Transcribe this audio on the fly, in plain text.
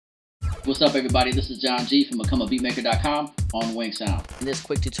What's up, everybody? This is John G from Becomeabeatmaker.com on WinkSound. In this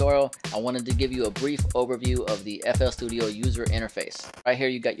quick tutorial, I wanted to give you a brief overview of the FL Studio user interface. Right here,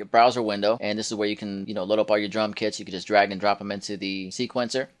 you got your browser window, and this is where you can, load up all your drum kits. You can just drag and drop them into the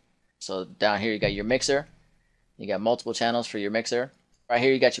sequencer. So down here, you got your mixer. You got multiple channels for your mixer. Right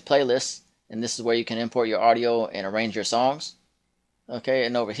here, you got your playlists, and this is where you can import your audio and arrange your songs. Okay,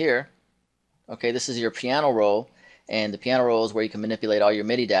 and over here, this is your piano roll, and the piano roll is where you can manipulate all your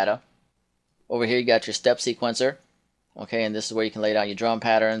MIDI data. Over here, you got your step sequencer. Okay, and this is where you can lay down your drum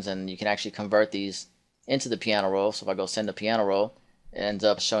patterns, and you can actually convert these into the piano roll. So if I go send the piano roll, it ends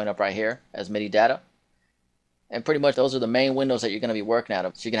up showing up right here as MIDI data. And pretty much those are the main windows that you're going to be working out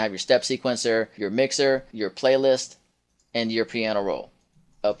of. So you can have your step sequencer, your mixer, your playlist, and your piano roll.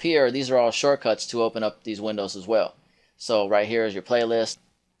 Up here, these are all shortcuts to open up these windows as well. So right here is your playlist,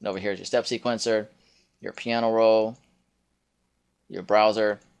 and over here is your step sequencer, your piano roll, your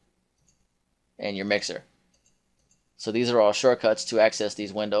browser, and your mixer. So these are all shortcuts to access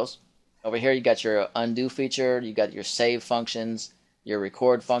these windows. Over here you got your undo feature, you got your save functions, your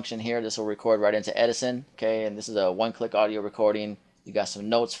record function here. This will record right into Edison. Okay, and this is a one-click audio recording. You got some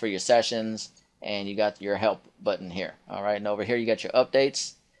notes for your sessions, and you got your help button here. Alright, and over here you got your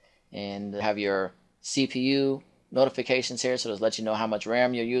updates, and have your CPU notifications here, so it'll let you know how much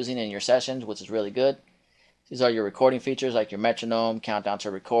RAM you're using in your sessions, which is really good. These are your recording features like your metronome, countdown to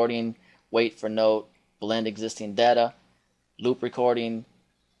recording, wait for note, blend existing data, loop recording.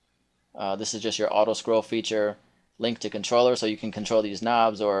 This is just your auto scroll feature, link to controller, so you can control these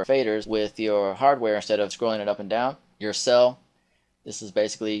knobs or faders with your hardware instead of scrolling it up and down. Your cell, this is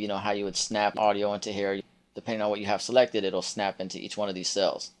basically how you would snap audio into here. Depending on what you have selected, it'll snap into each one of these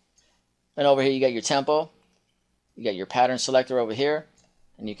cells. And over here you got your tempo, you got your pattern selector over here,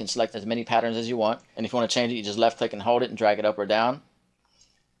 and you can select as many patterns as you want. And if you want to change it, you just left click and hold it and drag it up or down.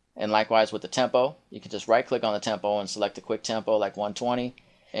 And likewise with the tempo, you can just right click on the tempo and select a quick tempo like 120,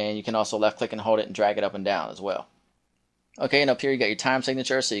 and you can also left click and hold it and drag it up and down as well. Okay, and up here you got your time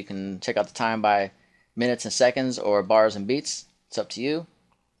signature, so you can check out the time by minutes and seconds or bars and beats. It's up to you.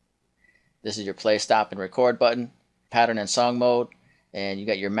 This is your play, stop, and record button, pattern and song mode, and you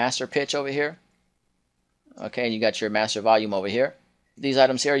got your master pitch over here. Okay, and you got your master volume over here. These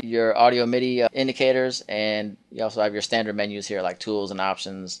items here are your audio MIDI indicators, and you also have your standard menus here like tools and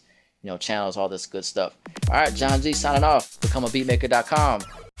options, channels, all this good stuff. Alright, John G signing off. Becomeabeatmaker.com.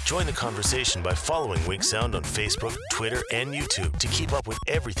 Join the conversation by following WinkSound on Facebook, Twitter, and YouTube to keep up with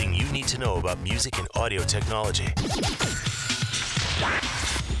everything you need to know about music and audio technology.